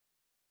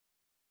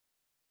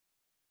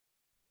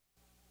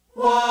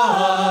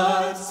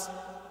What's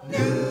new?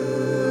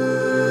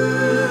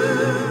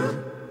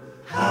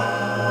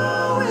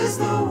 How is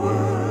the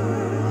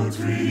world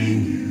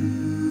treating you?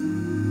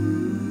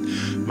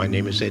 My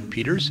name is Ed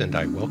Peters, and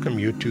I welcome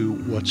you to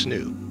What's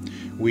New.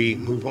 We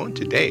move on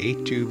today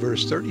to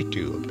verse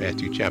 32 of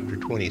Matthew chapter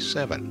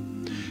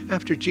 27.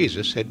 After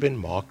Jesus had been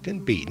mocked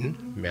and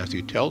beaten,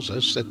 Matthew tells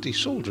us that the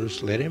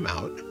soldiers led him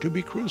out to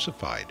be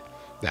crucified.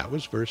 That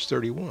was verse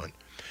 31.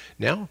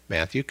 Now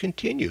Matthew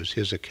continues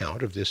his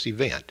account of this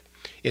event.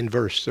 In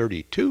verse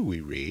 32 we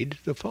read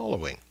the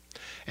following.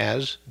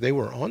 As they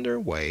were on their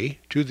way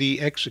to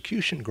the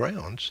execution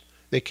grounds,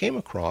 they came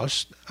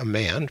across a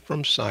man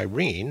from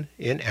Cyrene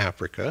in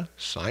Africa,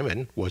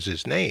 Simon was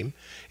his name,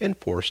 and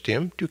forced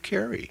him to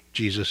carry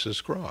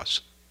Jesus'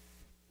 cross.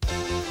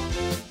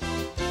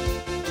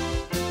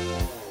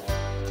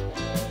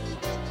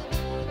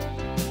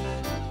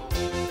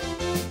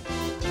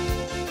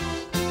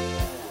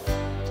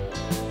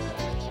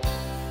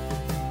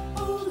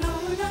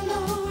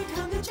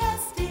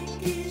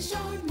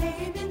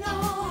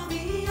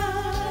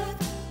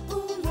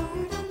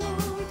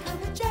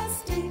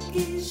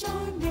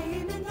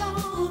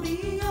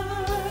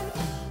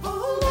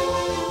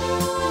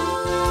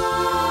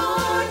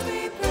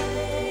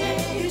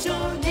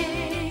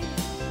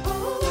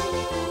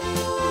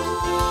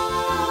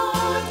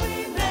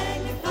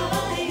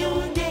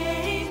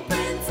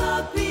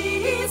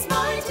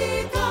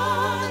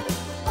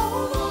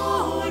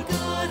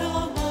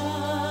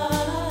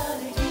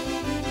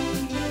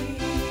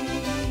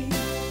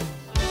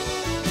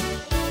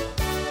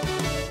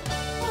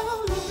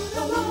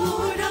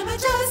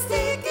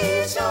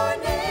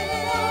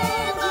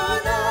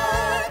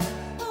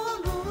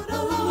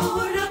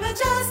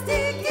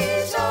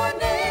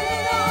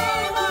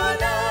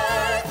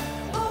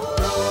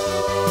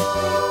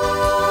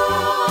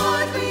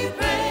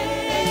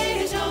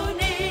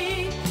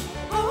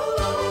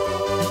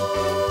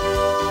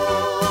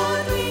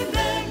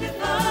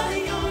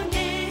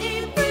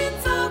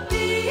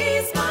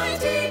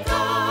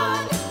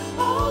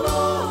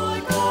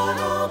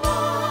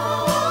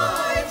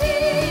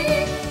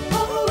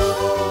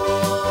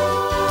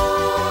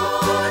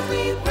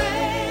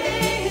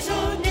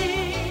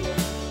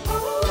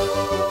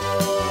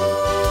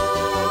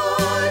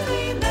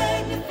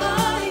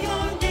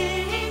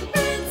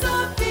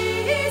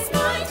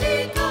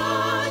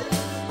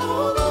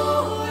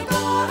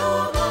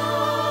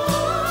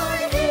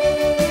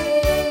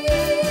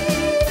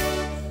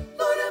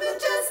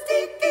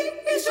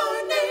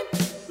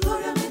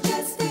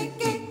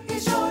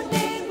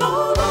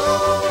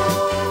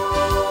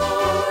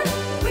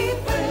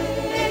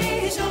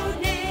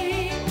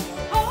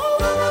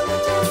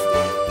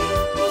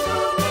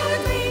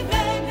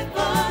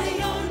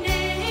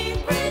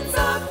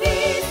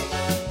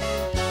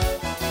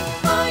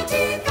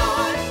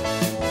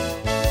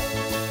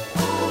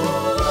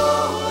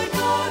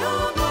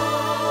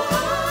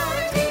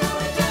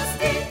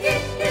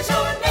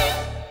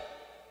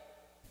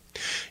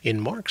 In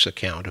Mark's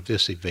account of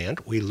this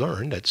event, we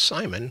learn that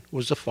Simon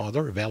was the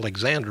father of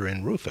Alexander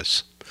and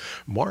Rufus.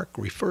 Mark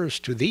refers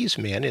to these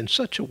men in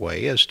such a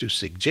way as to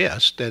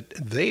suggest that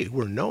they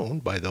were known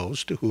by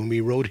those to whom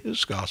he wrote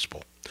his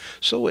gospel.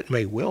 So it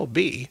may well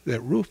be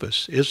that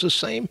Rufus is the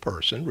same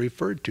person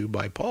referred to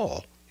by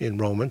Paul in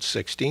Romans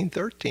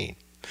 16:13.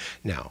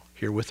 Now,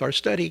 here with our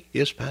study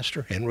is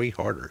Pastor Henry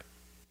Harder.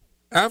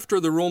 After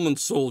the Roman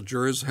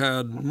soldiers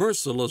had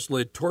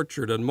mercilessly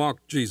tortured and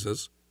mocked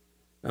Jesus,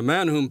 a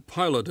man whom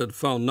Pilate had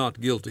found not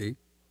guilty,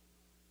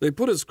 they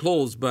put his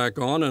clothes back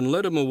on and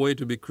led him away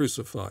to be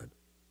crucified.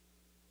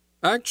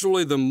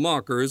 Actually, the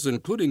mockers,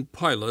 including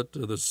Pilate,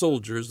 the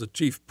soldiers, the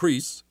chief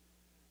priests,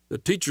 the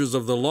teachers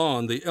of the law,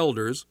 and the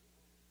elders,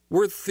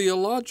 were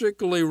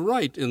theologically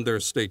right in their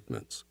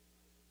statements.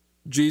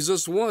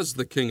 Jesus was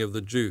the King of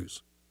the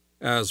Jews,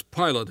 as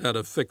Pilate had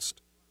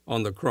affixed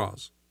on the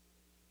cross.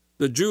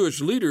 The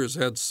Jewish leaders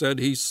had said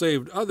he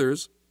saved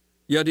others,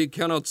 yet he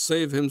cannot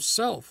save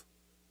himself.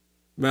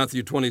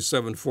 Matthew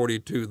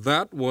 27:42,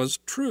 that was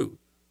true.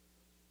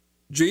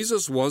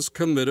 Jesus was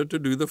committed to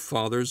do the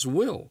Father's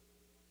will,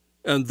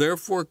 and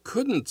therefore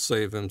couldn't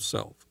save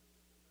himself.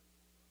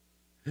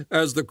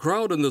 As the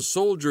crowd and the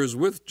soldiers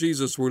with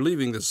Jesus were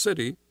leaving the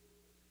city,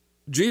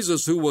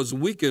 Jesus, who was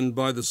weakened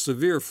by the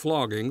severe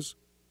floggings,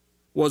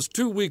 was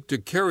too weak to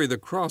carry the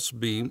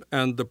crossbeam,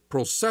 and the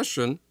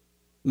procession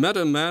met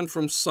a man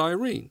from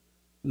Cyrene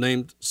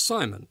named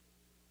Simon,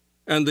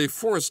 and they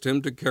forced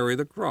him to carry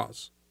the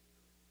cross.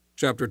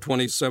 Chapter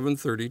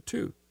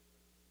 27:32.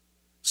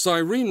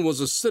 Cyrene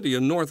was a city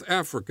in North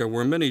Africa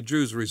where many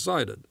Jews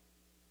resided.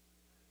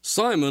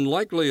 Simon,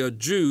 likely a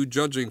Jew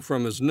judging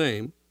from his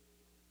name,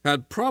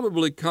 had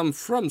probably come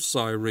from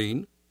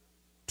Cyrene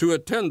to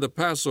attend the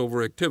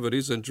Passover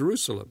activities in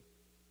Jerusalem.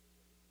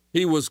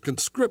 He was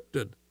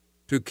conscripted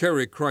to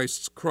carry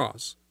Christ's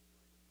cross.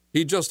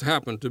 He just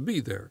happened to be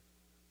there.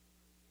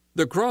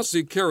 The cross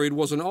he carried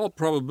was in all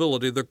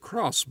probability the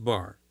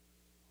crossbar.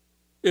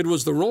 It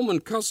was the Roman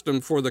custom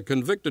for the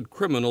convicted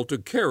criminal to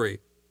carry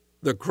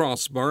the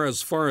crossbar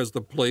as far as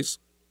the place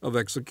of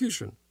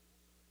execution.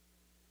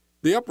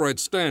 The upright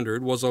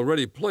standard was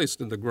already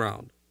placed in the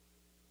ground.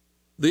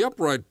 The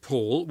upright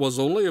pole was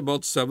only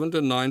about 7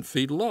 to 9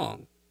 feet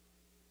long.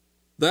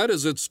 That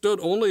is, it stood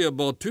only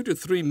about 2 to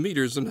 3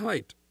 meters in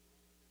height.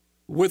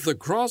 With the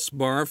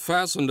crossbar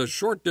fastened a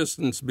short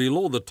distance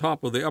below the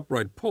top of the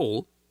upright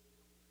pole,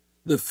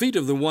 the feet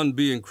of the one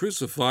being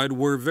crucified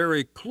were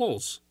very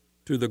close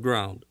to the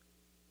ground.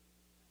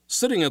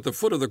 Sitting at the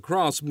foot of the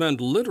cross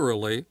meant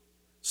literally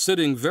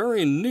sitting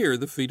very near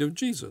the feet of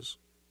Jesus.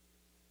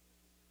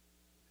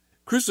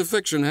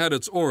 Crucifixion had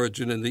its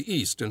origin in the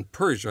East, in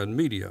Persia and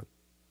Media.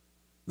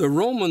 The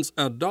Romans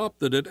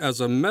adopted it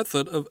as a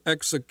method of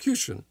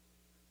execution,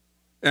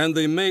 and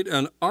they made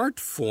an art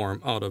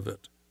form out of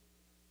it.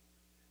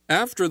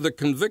 After the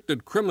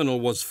convicted criminal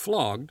was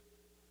flogged,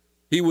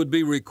 he would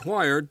be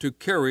required to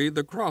carry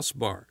the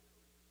crossbar.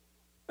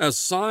 A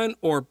sign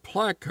or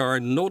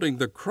placard noting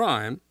the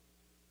crime,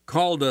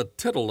 called a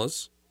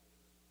titulus,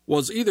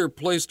 was either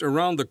placed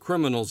around the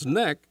criminal's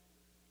neck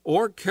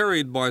or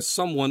carried by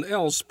someone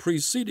else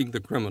preceding the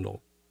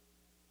criminal.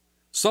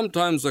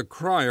 Sometimes a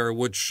crier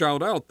would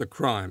shout out the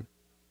crime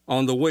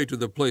on the way to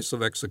the place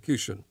of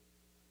execution.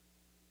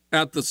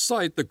 At the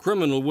site, the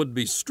criminal would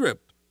be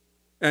stripped,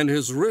 and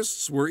his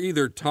wrists were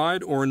either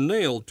tied or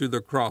nailed to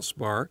the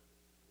crossbar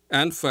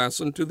and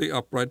fastened to the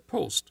upright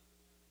post.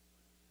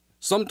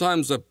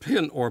 Sometimes a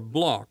pin or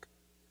block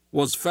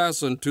was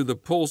fastened to the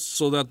post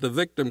so that the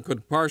victim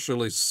could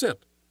partially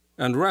sit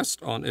and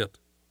rest on it.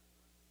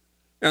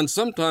 And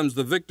sometimes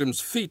the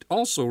victim's feet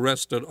also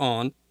rested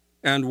on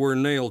and were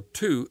nailed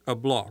to a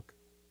block.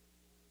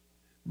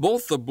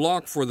 Both the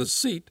block for the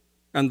seat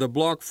and the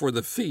block for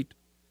the feet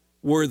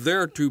were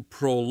there to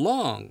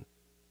prolong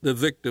the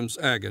victim's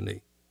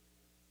agony.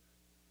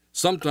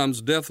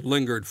 Sometimes death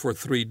lingered for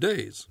 3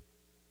 days.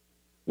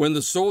 When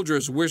the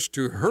soldiers wished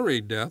to hurry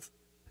death,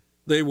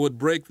 they would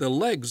break the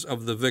legs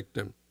of the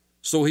victim,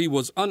 so he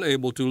was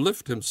unable to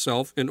lift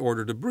himself in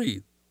order to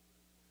breathe.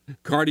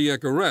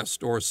 Cardiac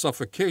arrest or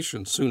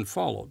suffocation soon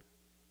followed.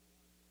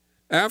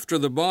 After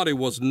the body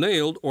was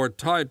nailed or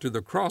tied to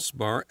the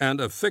crossbar and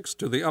affixed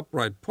to the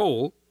upright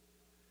pole,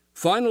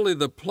 finally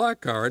the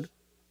placard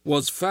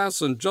was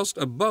fastened just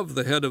above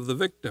the head of the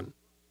victim.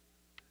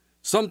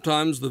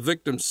 Sometimes the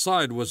victim's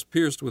side was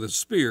pierced with a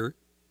spear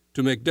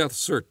to make death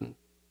certain.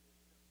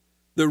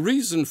 The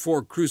reason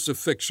for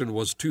crucifixion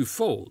was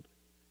twofold: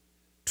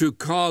 to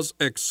cause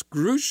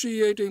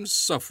excruciating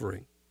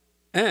suffering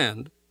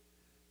and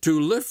to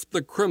lift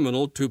the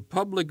criminal to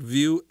public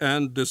view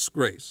and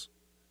disgrace.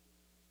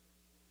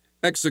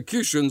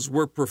 Executions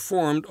were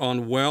performed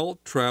on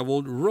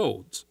well-traveled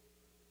roads.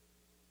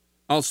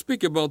 I'll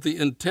speak about the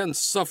intense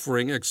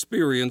suffering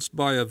experienced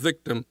by a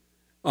victim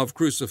of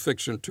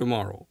crucifixion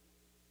tomorrow.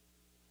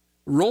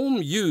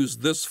 Rome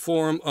used this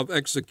form of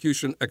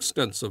execution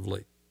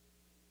extensively.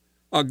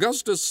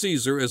 Augustus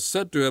Caesar is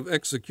said to have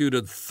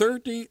executed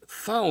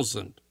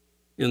 30,000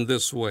 in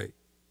this way.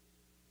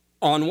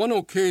 On one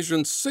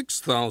occasion,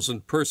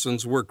 6,000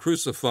 persons were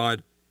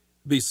crucified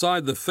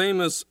beside the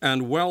famous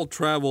and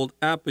well-traveled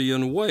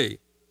Appian Way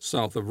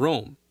south of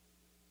Rome.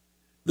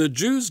 The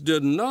Jews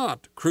did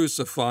not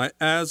crucify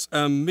as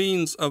a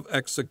means of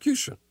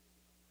execution.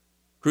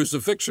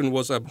 Crucifixion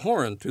was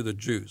abhorrent to the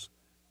Jews,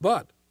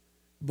 but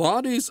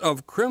bodies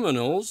of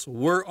criminals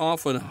were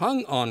often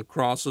hung on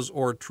crosses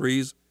or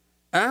trees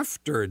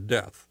after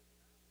death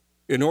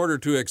in order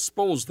to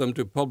expose them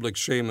to public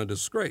shame and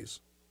disgrace.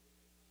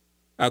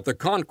 At the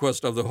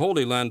conquest of the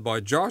Holy Land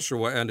by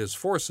Joshua and his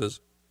forces,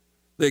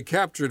 they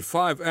captured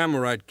 5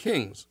 Amorite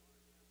kings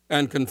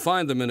and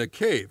confined them in a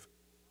cave.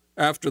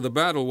 After the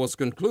battle was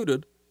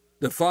concluded,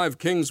 the 5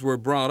 kings were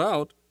brought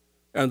out,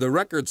 and the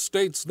record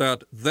states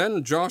that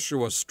then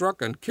Joshua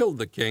struck and killed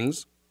the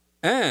kings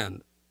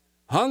and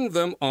hung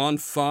them on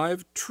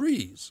 5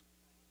 trees,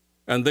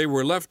 and they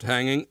were left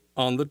hanging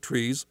on the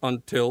trees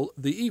until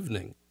the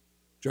evening.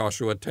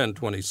 Joshua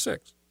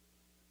 10:26.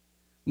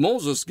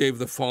 Moses gave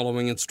the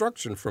following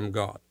instruction from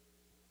God: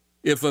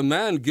 if a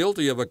man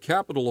guilty of a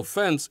capital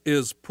offense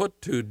is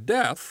put to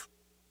death,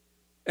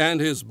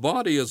 and his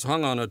body is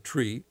hung on a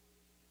tree,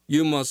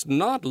 you must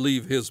not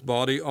leave his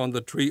body on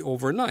the tree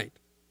overnight.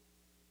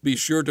 Be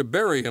sure to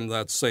bury him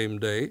that same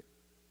day,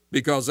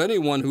 because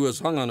anyone who is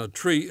hung on a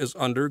tree is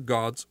under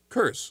God's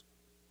curse.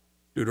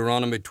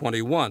 Deuteronomy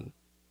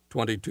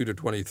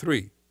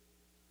 21:22-23.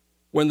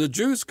 When the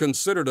Jews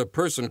considered a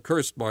person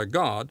cursed by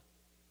God,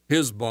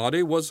 his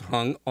body was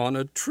hung on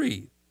a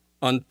tree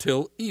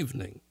until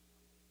evening.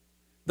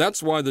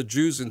 That's why the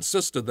Jews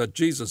insisted that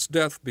Jesus'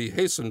 death be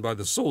hastened by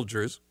the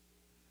soldiers,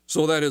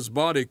 so that his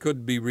body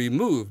could be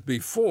removed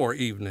before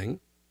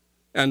evening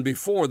and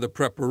before the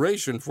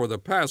preparation for the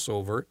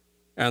Passover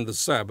and the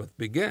Sabbath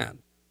began.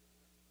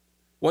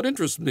 What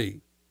interests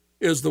me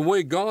is the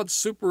way God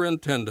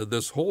superintended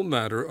this whole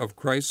matter of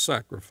Christ's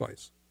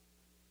sacrifice.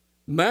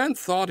 Man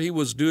thought he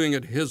was doing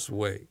it his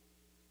way,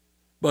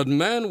 but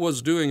man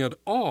was doing it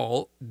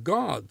all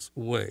God's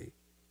way.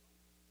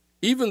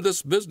 Even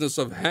this business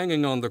of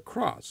hanging on the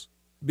cross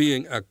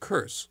being a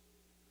curse,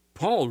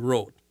 Paul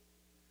wrote,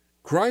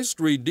 Christ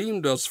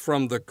redeemed us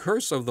from the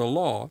curse of the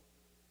law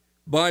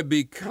by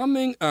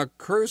becoming a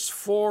curse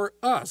for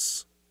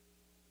us.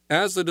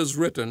 As it is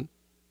written,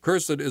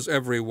 "Cursed is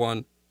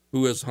everyone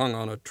who is hung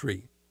on a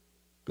tree."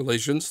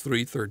 Galatians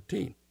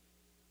 3:13.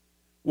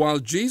 While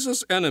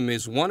Jesus'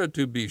 enemies wanted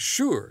to be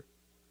sure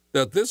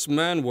that this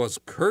man was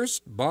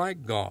cursed by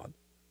God,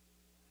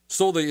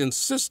 so they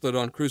insisted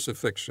on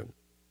crucifixion,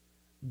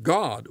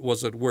 God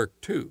was at work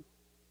too.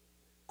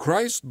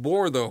 Christ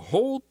bore the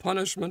whole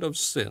punishment of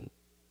sin,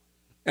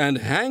 and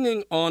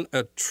hanging on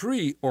a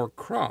tree or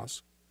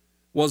cross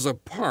was a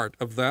part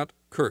of that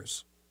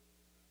curse.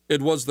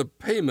 It was the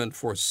payment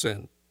for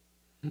sin,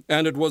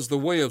 and it was the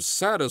way of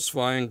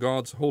satisfying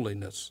God's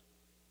holiness.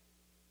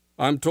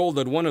 I'm told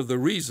that one of the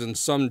reasons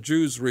some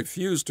Jews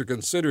refuse to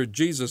consider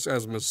Jesus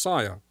as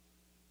Messiah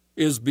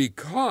is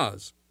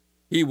because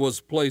he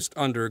was placed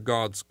under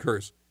God's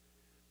curse.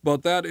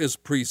 But that is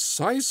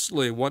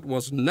precisely what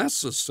was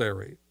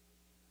necessary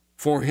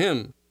for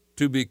him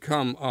to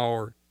become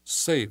our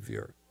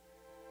Savior.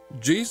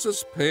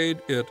 Jesus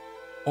paid it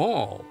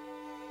all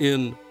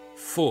in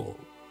full.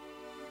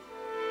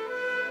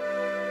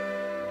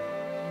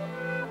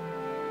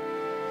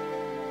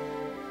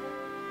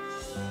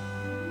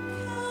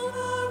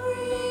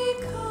 Calvary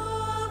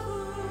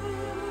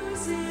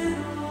covers it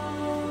all.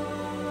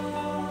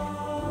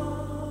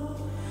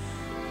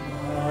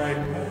 My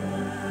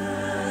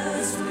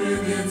past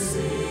within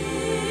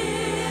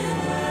sin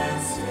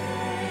and stain,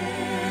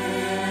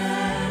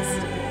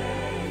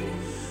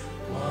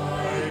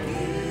 my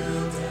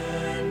guilt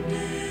and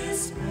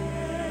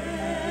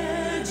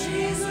despair,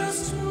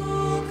 Jesus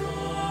took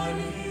on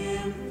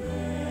him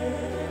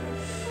there,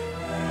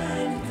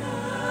 and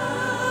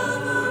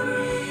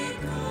Calvary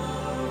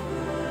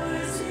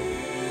covers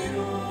it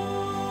all.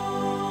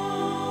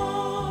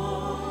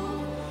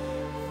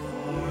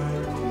 Far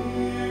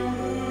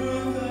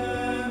dearer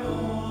than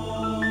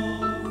all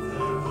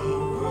that the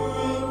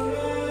world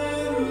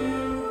can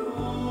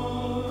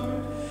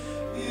impart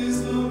is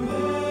the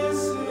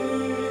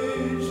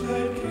message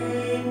that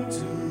came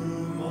to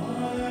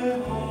my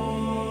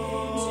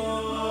heart.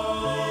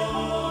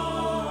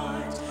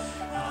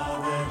 How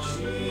that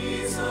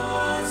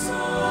Jesus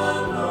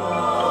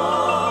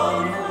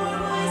alone for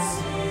my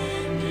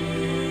sin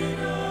did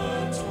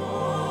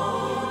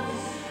atone,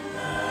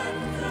 and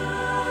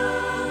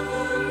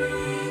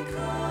Calvary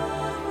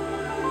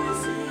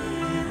covers it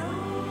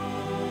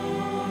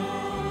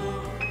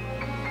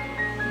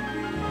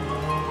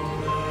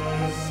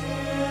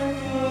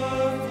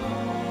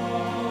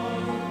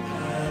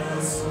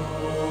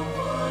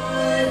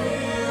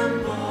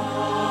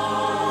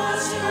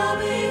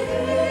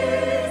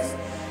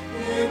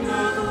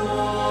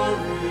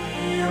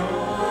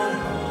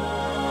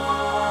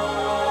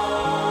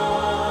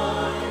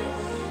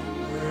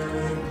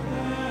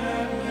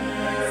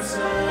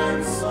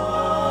and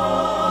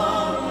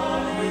song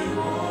on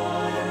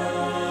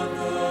reward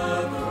of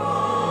the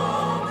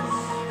cross,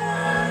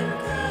 and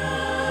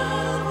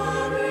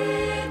Calvary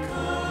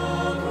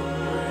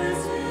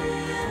covers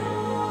it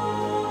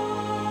all.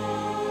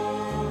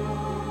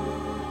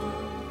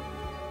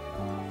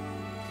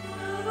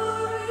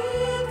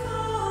 Calvary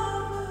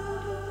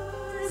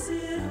covers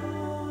it all.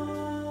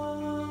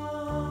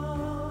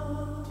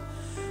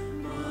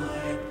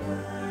 My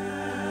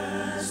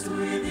past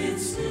with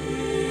its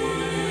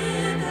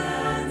sin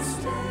and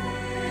stain,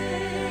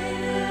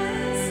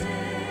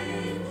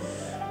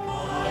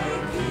 my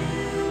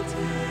guilt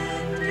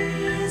and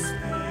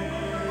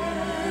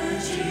despair,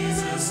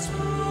 Jesus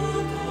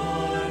took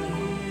on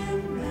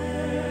him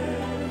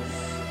there,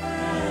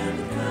 and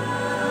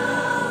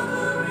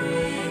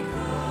Calvary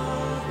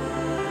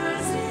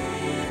covers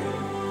it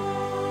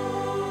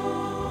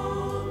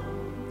all.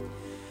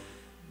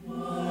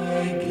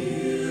 My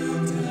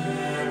guilt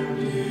and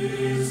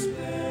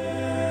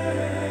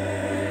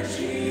despair,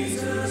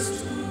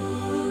 Jesus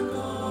took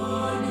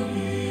on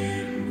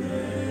him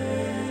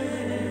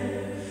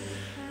there,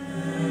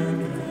 and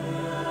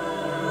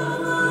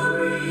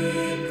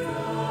Calvary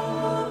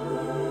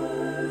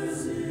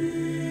covers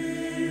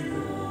it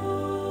all.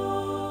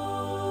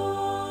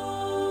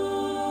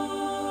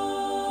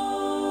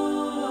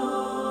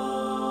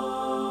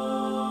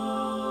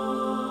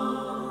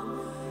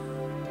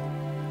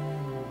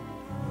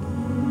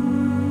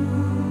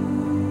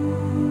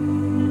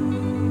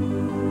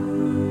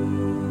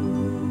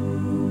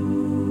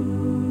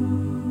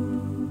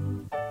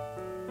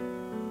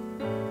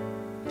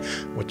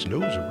 What's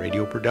New is a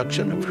radio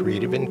production of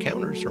Creative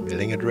Encounters. Our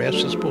mailing address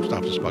is Post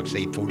Office Box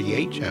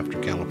 848, Shafter,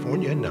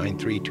 California,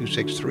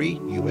 93263,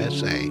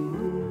 USA.